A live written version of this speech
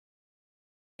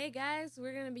Hey guys,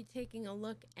 we're going to be taking a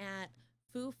look at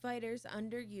Foo Fighters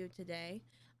Under You today.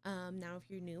 Now if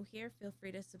you're new here, feel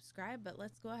free to subscribe, but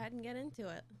let's go ahead and get into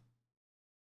it.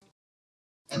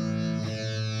 What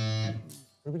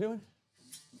are we doing?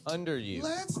 Under You.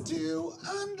 Let's do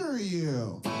Under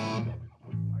You.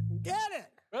 Get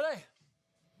it! Ready?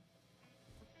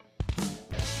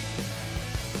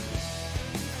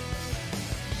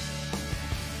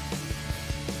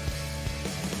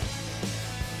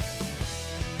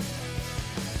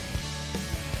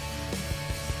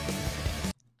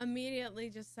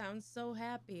 Immediately just sounds so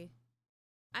happy.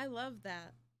 I love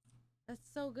that. That's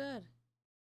so good.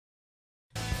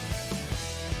 I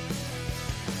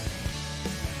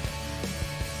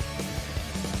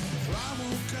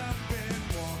woke up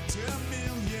and walked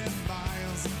 1,000,000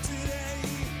 miles today.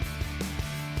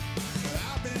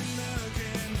 I've been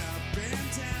looking up and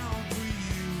down for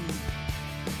you.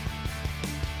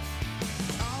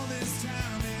 All this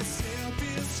time it still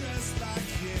feels just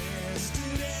like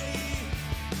yesterday.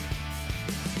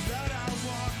 That I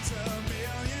walked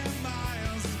 1,000,000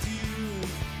 miles with you.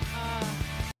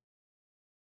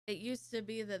 It used to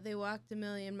be that they walked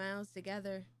 1,000,000 miles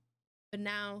together, but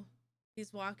now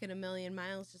he's walking 1,000,000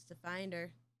 miles just to find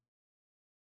her.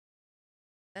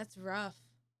 That's rough.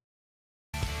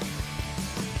 Over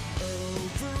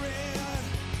it.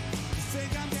 You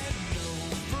think I'm getting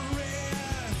over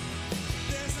it.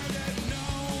 There's no getting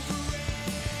over it.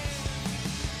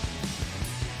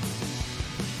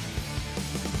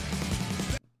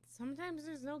 Sometimes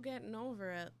there's no getting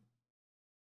over it.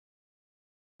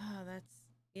 Oh,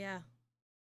 yeah.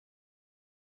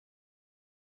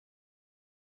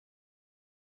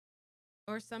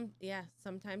 Or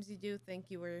sometimes you do think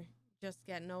you were just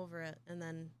getting over it and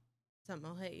then something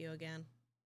will hit you again.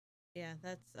 Yeah,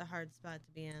 that's a hard spot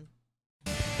to be in.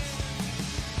 There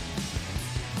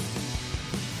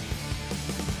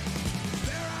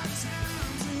are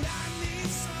times when I need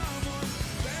someone.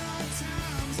 There are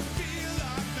times I feel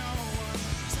like no one.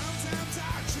 Sometimes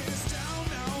I just don't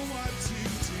know what to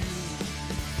do.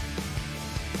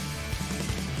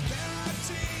 There are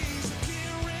days I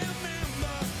can't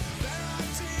remember. There are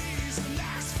days that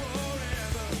last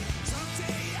forever.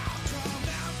 Someday I'll come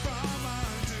out from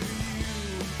under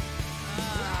you.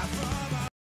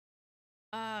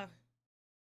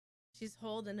 She's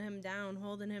holding him down,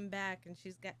 holding him back, and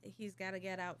he's got to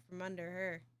get out from under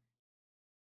her.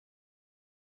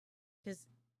 'Cause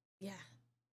yeah.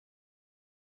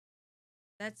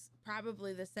 That's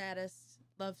probably the saddest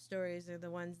love stories are the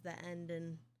ones that end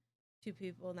in two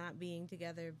people not being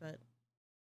together, but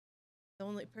the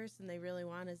only person they really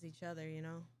want is each other, you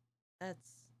know?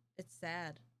 It's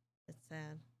sad. It's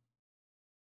sad.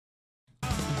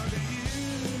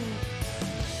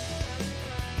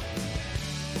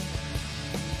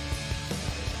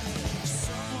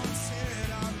 Someone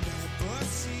said I'll never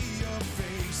see your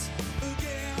face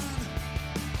again.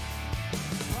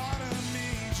 Part of me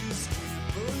just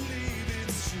can't believe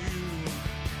it's true.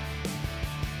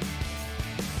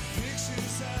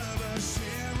 Pictures of us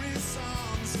sharing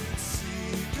songs and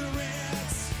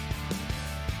cigarettes.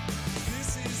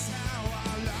 This is how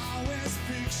I'll always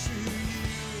picture you.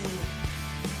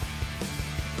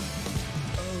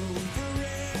 Over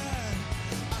it.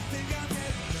 I think I'm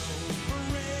getting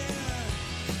over it.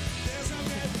 There's no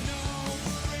getting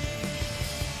over it.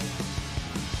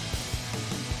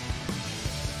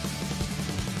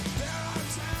 There are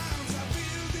times I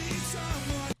feel need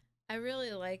someone. I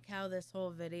really like how this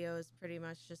whole video is pretty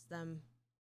much just them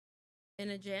in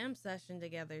a jam session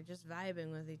together, just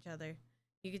vibing with each other.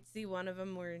 You could see one of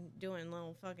them were doing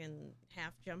little fucking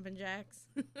half jumping jacks.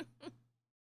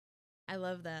 I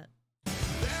love that. There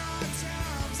are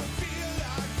times I feel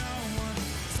like no one.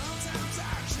 Sometimes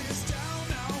I just don't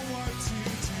know what to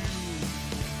do.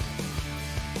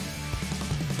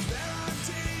 There are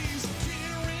days I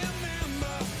can't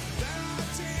remember. There are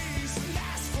days that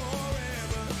last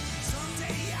forever.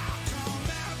 Someday I'll come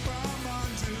out from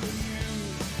under you.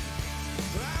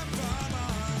 I'm from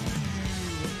under you.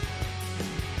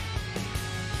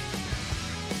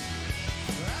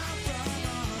 I'm from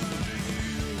under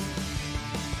you.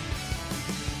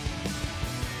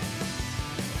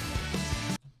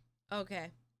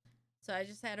 Okay, so I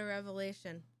just had a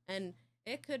revelation, and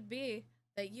it could be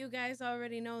that you guys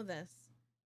already know this,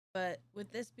 but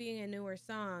with this being a newer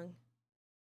song,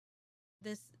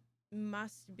 this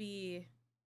must be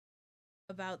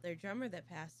about their drummer that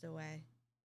passed away.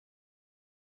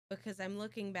 Because I'm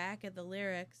looking back at the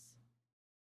lyrics,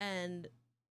 and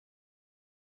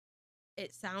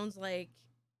it sounds like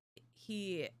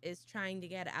he is trying to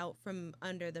get out from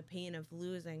under the pain of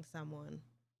losing someone.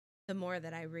 The more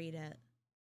that I read it.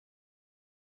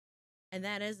 And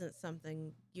that isn't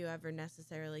something you ever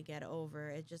necessarily get over.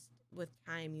 It just, with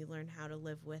time, you learn how to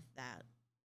live with that.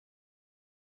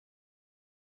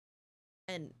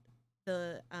 And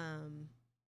the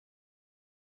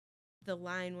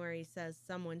line where he says,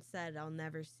 someone said, I'll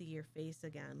never see your face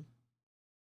again,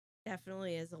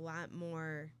 definitely is a lot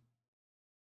more.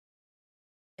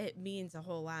 It means a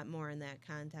whole lot more in that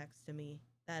context to me.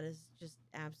 That is just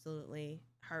absolutely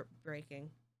heartbreaking.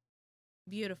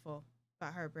 Beautiful,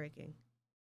 but heartbreaking.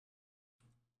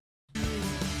 There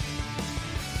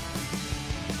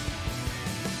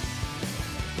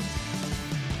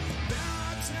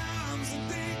are times I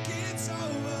think it's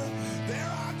over. There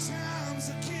are times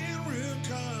I can't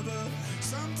recover.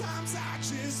 Sometimes I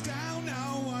just don't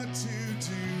know what to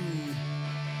do.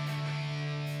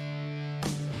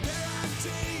 There are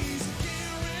days I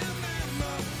can't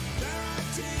remember. There are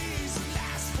days that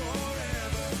last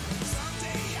forever.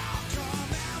 Someday I'll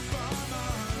come out from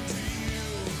under you.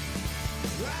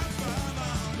 Out from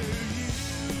under you.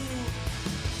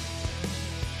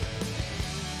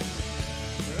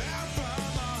 Out from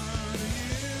under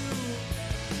you.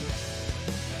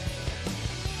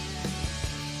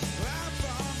 Out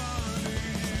from under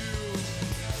you.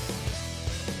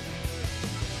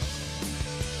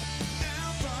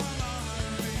 Out from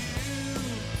under you.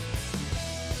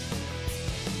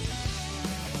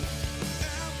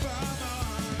 Out from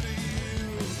under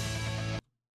you.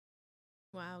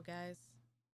 Wow, guys.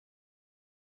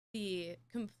 The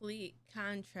complete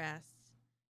contrast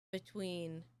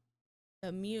between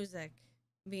the music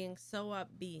being so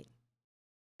upbeat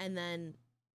and then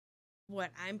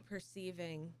what I'm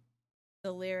perceiving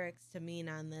the lyrics to mean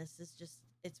on this is just,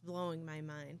 it's blowing my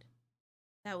mind.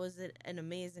 That was an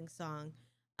amazing song.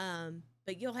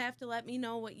 But you'll have to let me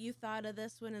know what you thought of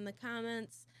this one in the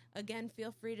comments. Again,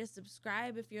 feel free to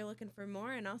subscribe if you're looking for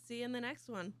more, and I'll see you in the next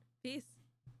one. Peace.